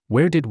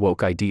Where did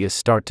woke ideas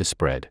start to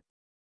spread?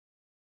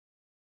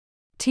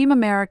 Team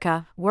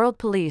America, World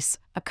Police,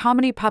 a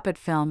comedy puppet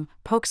film,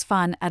 pokes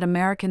fun at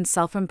American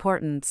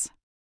self-importance.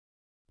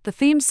 The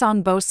theme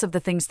song boasts of the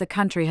things the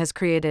country has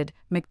created: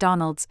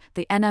 McDonald's,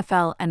 the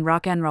NFL, and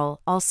rock and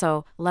roll.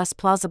 Also, less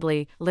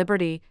plausibly,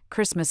 liberty,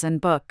 Christmas, and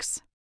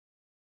books.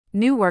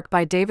 New work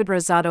by David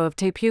Rosado of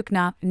Te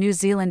Pukna, New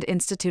Zealand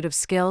Institute of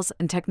Skills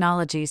and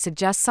Technology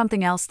suggests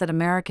something else that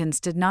Americans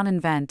did not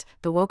invent: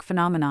 the woke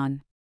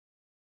phenomenon.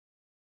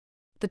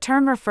 The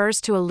term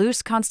refers to a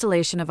loose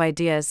constellation of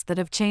ideas that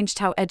have changed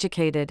how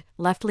educated,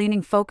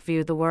 left-leaning folk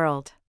view the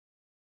world.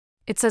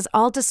 It says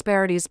all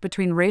disparities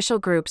between racial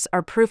groups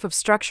are proof of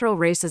structural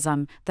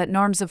racism, that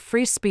norms of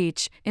free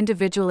speech,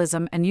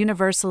 individualism, and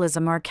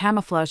universalism are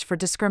camouflage for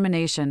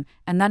discrimination,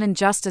 and that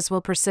injustice will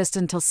persist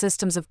until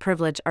systems of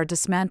privilege are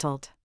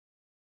dismantled.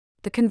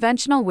 The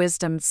conventional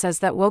wisdom says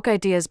that woke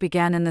ideas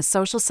began in the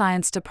social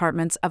science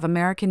departments of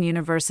American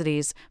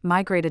universities,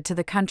 migrated to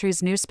the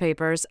country's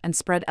newspapers, and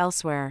spread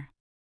elsewhere.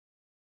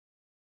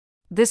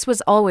 This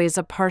was always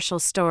a partial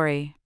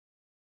story.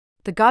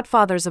 The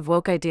godfathers of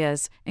woke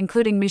ideas,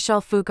 including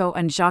Michel Foucault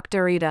and Jacques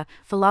Derrida,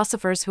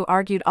 philosophers who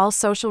argued all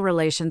social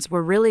relations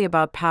were really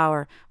about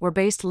power, were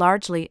based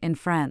largely in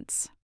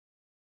France.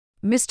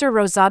 Mr.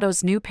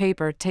 Rosado's new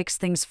paper takes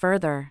things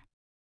further.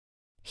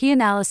 He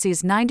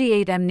analyses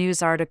 98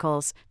 news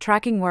articles,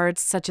 tracking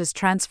words such as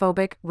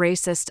transphobic,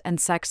 racist, and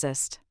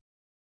sexist.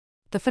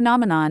 The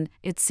phenomenon,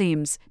 it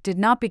seems, did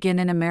not begin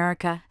in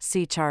America,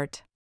 see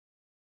chart.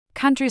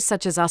 Countries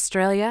such as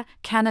Australia,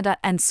 Canada,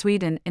 and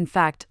Sweden, in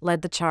fact,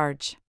 led the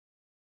charge.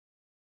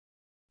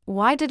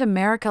 Why did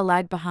America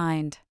lag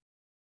behind?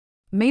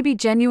 Maybe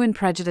genuine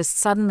prejudice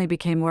suddenly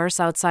became worse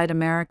outside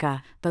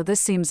America, though this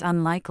seems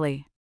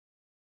unlikely.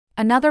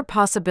 Another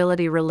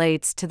possibility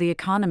relates to the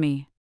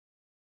economy.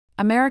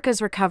 America's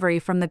recovery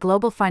from the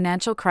global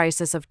financial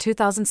crisis of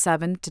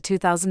 2007 to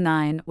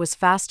 2009 was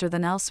faster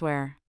than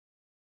elsewhere.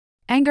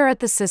 Anger at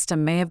the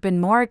system may have been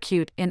more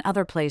acute in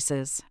other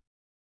places.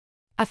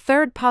 A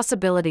third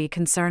possibility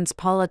concerns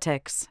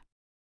politics.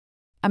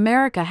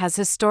 America has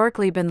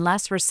historically been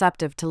less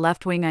receptive to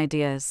left-wing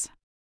ideas.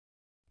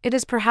 It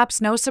is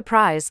perhaps no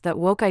surprise that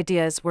woke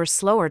ideas were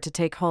slower to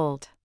take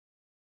hold.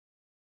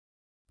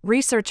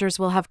 Researchers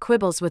will have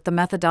quibbles with the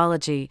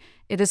methodology.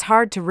 It is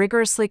hard to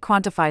rigorously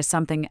quantify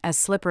something as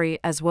slippery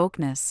as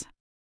wokeness.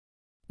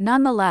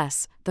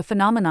 Nonetheless, the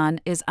phenomenon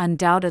is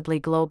undoubtedly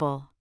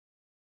global.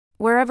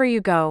 Wherever you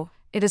go,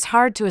 it is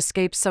hard to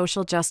escape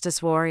social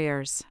justice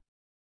warriors.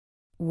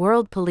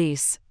 World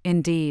Police,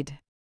 indeed.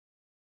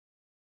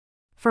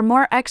 For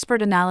more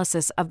expert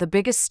analysis of the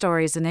biggest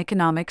stories in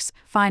economics,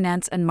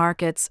 finance, and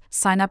markets,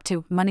 sign up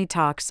to Money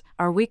Talks,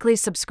 our weekly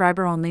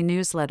subscriber-only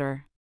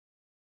newsletter.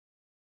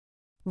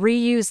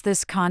 Reuse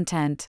this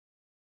content.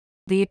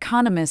 The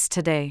Economist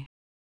today.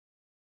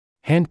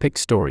 Handpicked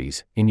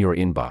stories in your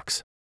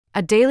inbox.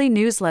 A daily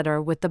newsletter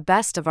with the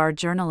best of our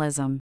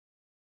journalism.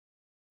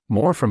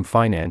 More from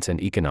finance and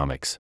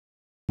economics.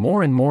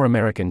 More and more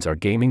Americans are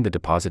gaming the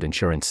deposit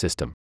insurance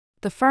system.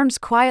 The firm's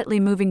quietly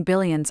moving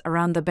billions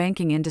around the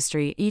banking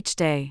industry each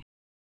day.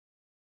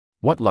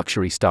 What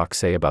luxury stocks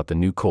say about the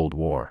new Cold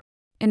War?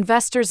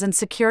 Investors and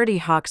security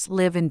hawks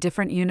live in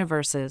different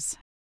universes.